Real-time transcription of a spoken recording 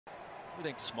I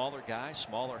think smaller guy,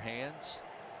 smaller hands,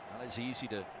 not as easy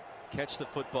to catch the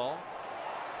football.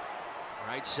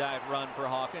 Right side run for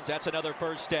Hawkins. That's another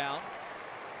first down.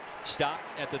 Stop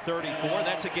at the 34.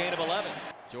 That's a gain of 11.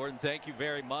 Jordan, thank you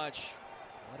very much.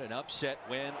 What an upset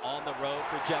win on the road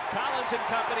for Jeff Collins and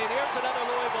company. And here's another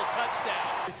Louisville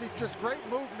touchdown. You see just great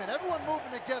movement. Everyone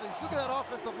moving together. You look at that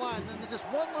offensive line, and just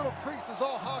one little crease is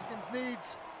all Hawkins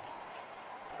needs.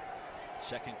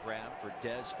 Second grab for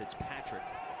Des Fitzpatrick,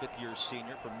 fifth-year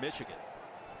senior from Michigan.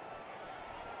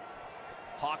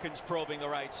 Hawkins probing the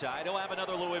right side. He'll have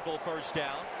another Louisville first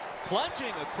down.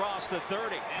 Plunging across the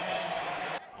 30.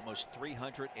 Almost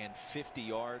 350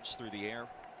 yards through the air.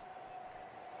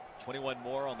 21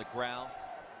 more on the ground.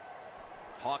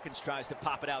 Hawkins tries to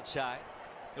pop it outside.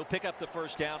 He'll pick up the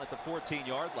first down at the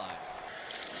 14-yard line.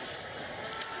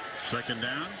 Second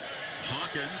down.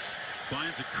 Hawkins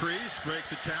finds a crease,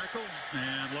 breaks a tackle,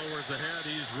 and lowers the head.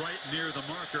 He's right near the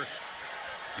marker.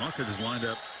 Hawkins is lined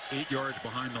up 8 yards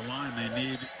behind the line. They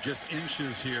need just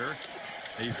inches here.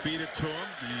 They feed it to him,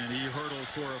 and he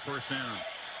hurdles for a first down.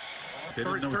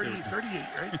 38,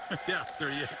 right? Yeah,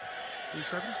 38.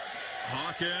 37?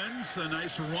 Hawkins, a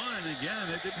nice run again.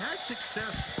 They've had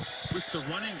success with the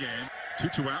running game.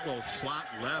 Tutu Atwell slot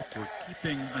left. We're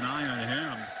keeping an eye on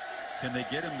him. Can they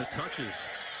get him the touches?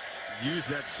 Use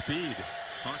that speed.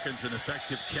 Hawkins an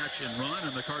effective catch and run,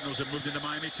 and the Cardinals have moved into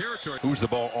Miami territory. Moves the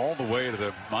ball all the way to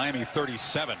the Miami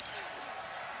 37.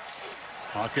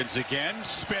 Hawkins again,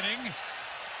 spinning.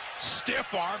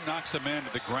 Stiff arm, knocks a man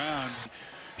to the ground.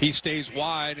 He stays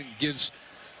wide and gives,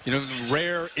 the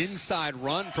rare inside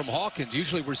run from Hawkins.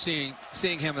 Usually we're seeing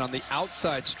him on the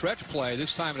outside stretch play.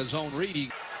 This time in his own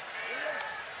read.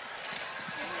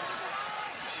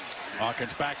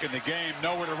 Hawkins back in the game,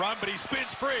 nowhere to run, but he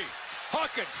spins free.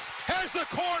 Hawkins has the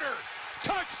corner.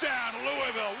 Touchdown,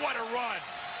 Louisville. What a run.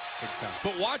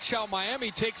 But watch how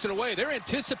Miami takes it away. They're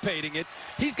anticipating it.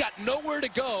 He's got nowhere to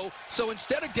go. So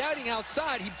instead of guiding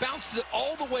outside, he bounces it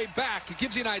all the way back. It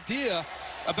gives you an idea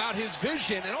about his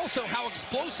vision and also how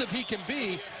explosive he can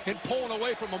be in pulling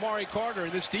away from Amari Carter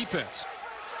in this defense.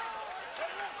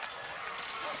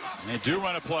 They do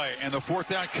run a play, and the fourth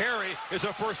down carry is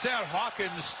a first down.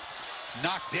 Hawkins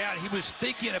knocked down. He was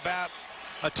thinking about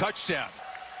a touchdown.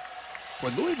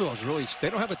 Well, Louisville is really,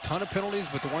 they don't have a ton of penalties,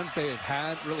 but the ones they have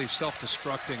had really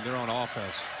self-destructing their own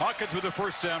offense. Hawkins with the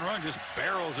first down run just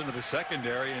barrels into the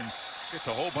secondary and gets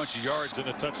a whole bunch of yards. And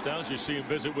the touchdowns. You see him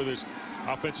visit with his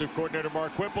offensive coordinator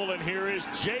Mark Whipple, and here is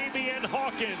Javian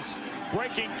Hawkins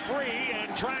breaking free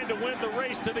and trying to win the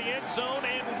race to the end zone,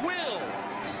 and will.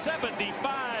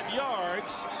 75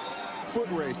 yards. Foot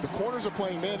race. The corners are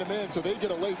playing man-to-man, so they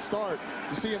get a late start.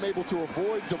 You see him able to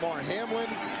avoid Damar Hamlin,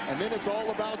 and then it's all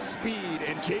about speed,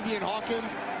 and Javian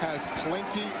Hawkins has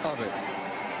plenty of it.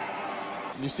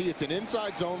 You see it's an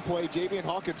inside zone play. Javian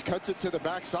Hawkins cuts it to the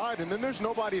backside, and then there's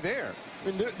nobody there. I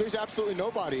mean, there's absolutely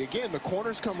nobody. Again, the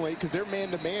corners come late because they're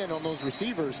man-to-man on those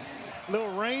receivers.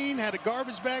 Little rain, had a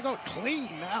garbage bag on, clean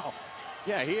now.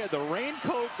 Yeah, he had the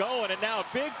raincoat going, and now a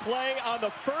big play on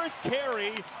the first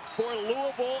carry for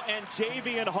Louisville and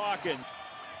Javian Hawkins.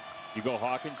 You go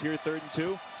Hawkins here, 3rd and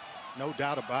 2? No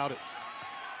doubt about it.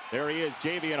 There he is,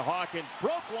 Javian Hawkins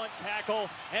broke one tackle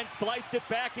and sliced it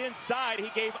back inside. He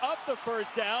gave up the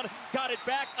first down, got it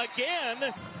back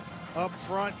again. Up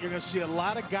front, you're going to see a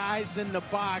lot of guys in the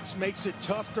box. Makes it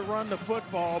tough to run the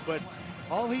football, but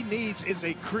all he needs is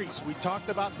a crease. We talked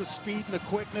about the speed and the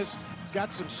quickness. He's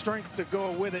got some strength to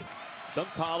go with it. Some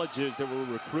colleges that were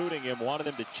recruiting him wanted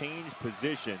him to change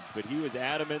positions, but he was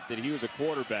adamant that he was a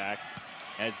quarterback.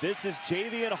 As this is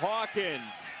Javian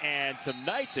Hawkins, and some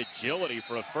nice agility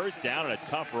for a first down and a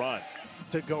tough run.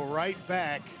 To go right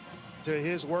back to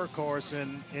his workhorse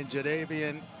in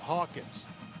Javian Hawkins.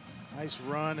 Nice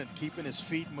run and keeping his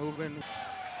feet moving.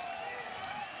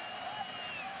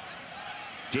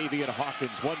 Javian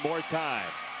Hawkins one more time.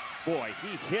 Boy,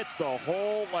 he hits the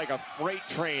hole like a freight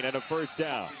train and a first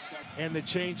down. And the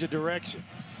change of direction.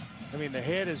 I mean, the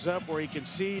head is up where he can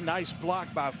see. Nice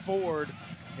block by Ford.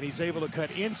 And he's able to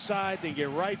cut inside, then get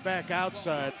right back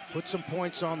outside, put some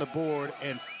points on the board,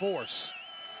 and force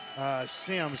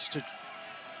Sims to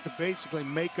basically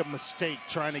make a mistake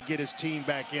trying to get his team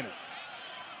back in it.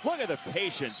 Look at the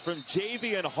patience from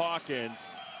Javian Hawkins.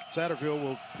 Satterfield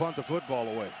will punt the football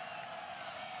away.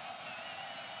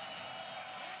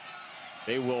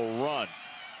 They will run.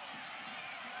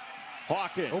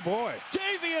 Hawkins. Oh, boy.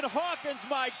 Javian Hawkins,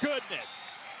 my goodness.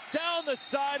 Down the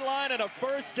sideline and a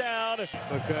first down.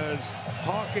 Because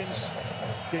Hawkins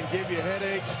can give you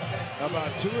headaches.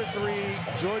 About 2 or 3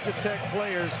 Georgia Tech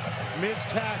players miss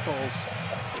tackles.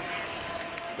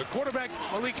 The quarterback,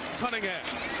 Malik Cunningham,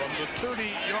 from the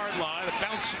 30-yard line. A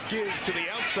bounce give to the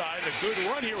outside. A good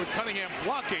run here with Cunningham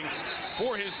blocking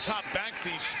for his top back,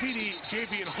 the speedy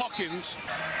Javian Hawkins.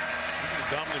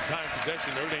 Dominant time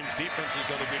possession. Notre Dame's defense has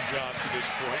done a good job to this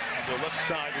point. The left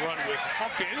side run with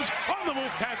Hawkins on the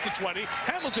move past the 20.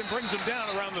 Hamilton brings him down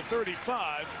around the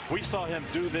 35. We saw him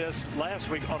do this last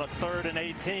week on a 3rd and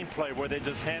 18 play where they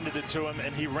just handed it to him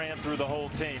and he ran through the whole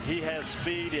team. He has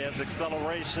speed, he has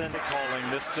acceleration. Calling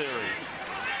this series.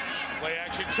 Play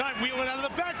action time, wheeling out of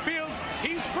the backfield.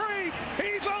 He's free,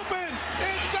 he's open.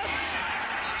 It's a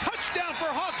touchdown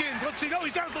for Hawkins. Let's see, no,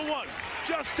 he's down at the 1.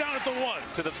 Just down at the 1.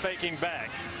 To the faking back.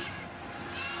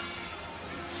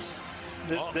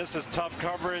 This is tough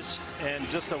coverage and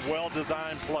just a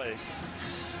well-designed play.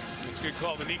 It's a good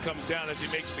call. The knee comes down as he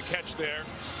makes the catch there.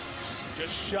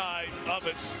 Just shy of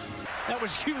it. That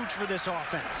was huge for this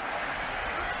offense.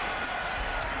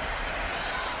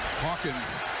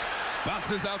 Hawkins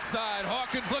bounces outside.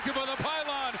 Hawkins looking for the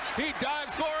pylon. He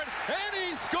dives for it, and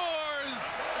he scores!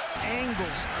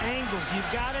 Angles.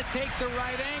 You've got to take the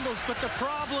right angles, but the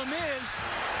problem is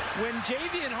when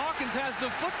Javian Hawkins has the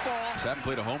football. Haven't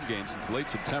played a home game since late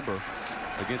September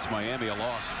against Miami, a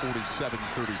loss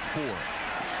 47-34.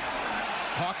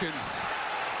 Hawkins.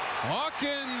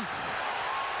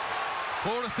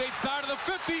 Florida State side of the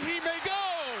 50, he may go.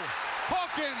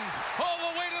 Hawkins all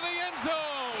the way to the end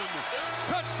zone.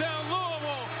 Touchdown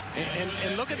Louisville.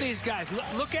 And look at these guys.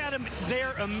 Look at him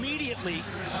there immediately.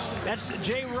 That's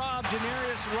J-Rob,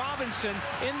 Janarius Robinson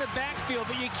in the backfield.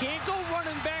 But you can't go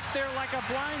running back there like a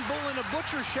blind bull in a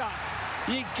butcher shop.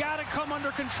 You got to come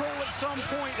under control at some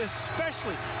point,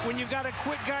 especially when you've got a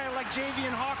quick guy like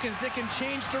Javian Hawkins that can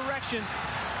change direction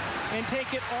and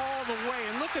take it all the way.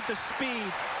 And look at the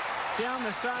speed down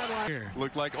the sideline.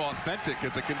 Looked like authentic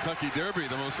at the Kentucky Derby,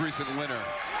 the most recent winner.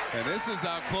 And this is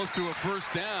out close to a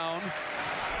first down.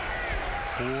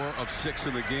 4 of 6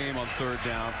 in the game on 3rd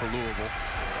down for Louisville.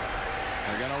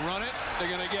 They're going to run it. They're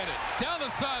going to get it. Down the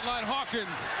sideline,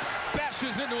 Hawkins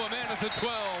bashes into a man at the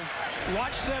 12.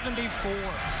 Watch 74.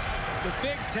 The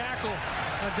big tackle,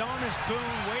 Adonis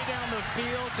Boone, way down the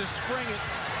field to spring it.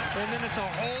 And then it's a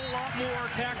whole lot more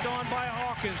tacked on by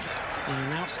Hawkins.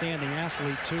 And an outstanding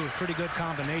athlete, too. It's a pretty good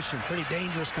combination, pretty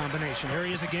dangerous combination. Here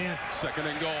he is again. 2nd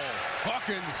and goal.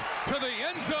 Hawkins to the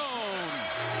end zone.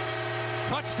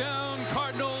 Touchdown,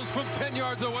 Cardinals from 10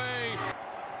 yards away.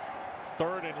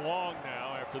 3rd and long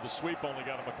now after the sweep only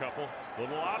got him a couple.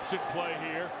 Little option play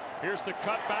here. Here's the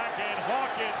cutback, and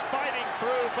Hawkins fighting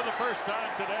through for the first time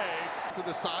today. To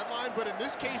the sideline, but in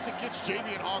this case it gets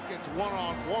Javian Hawkins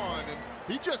one-on-one, and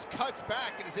he just cuts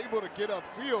back and is able to get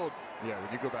upfield. Yeah,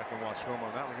 when you go back and watch film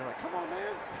on that one, you're like, come on,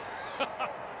 man.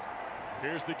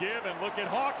 Here's the give, and look at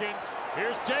Hawkins.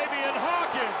 Here's Javian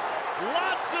Hawkins.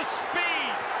 Lots of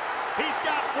speed. He's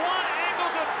got one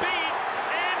angle to beat,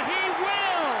 and he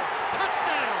will.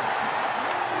 Touchdown.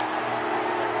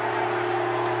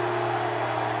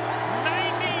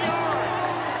 90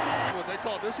 yards. Well, they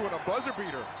call this one a buzzer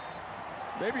beater.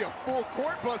 Maybe a full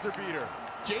court buzzer beater.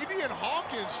 Javian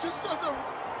Hawkins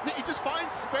he just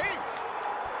finds space.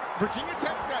 Virginia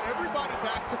Tech's got everybody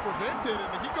back to prevent it,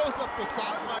 and he goes up the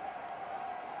sideline.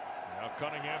 Now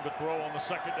Cunningham to throw on the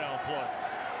 2nd down play,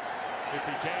 if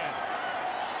he can.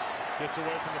 Gets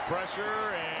away from the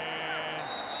pressure and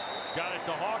got it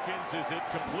to Hawkins. Is it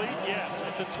complete? Yes,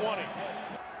 at the 20.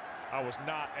 I was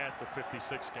not at the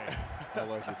 56 game.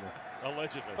 Allegedly.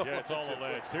 Allegedly, yeah, it's all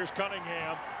alleged. Here's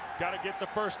Cunningham. Got to get the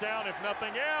first down, if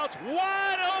nothing else.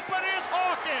 Wide open is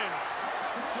Hawkins.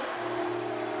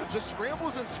 Just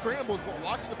scrambles and scrambles, but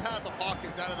watch the path of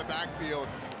Hawkins out of the backfield.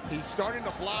 He's starting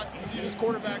to block. He sees his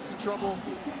quarterback's in trouble.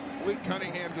 Malik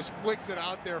Cunningham just flicks it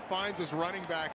out there, finds his running back.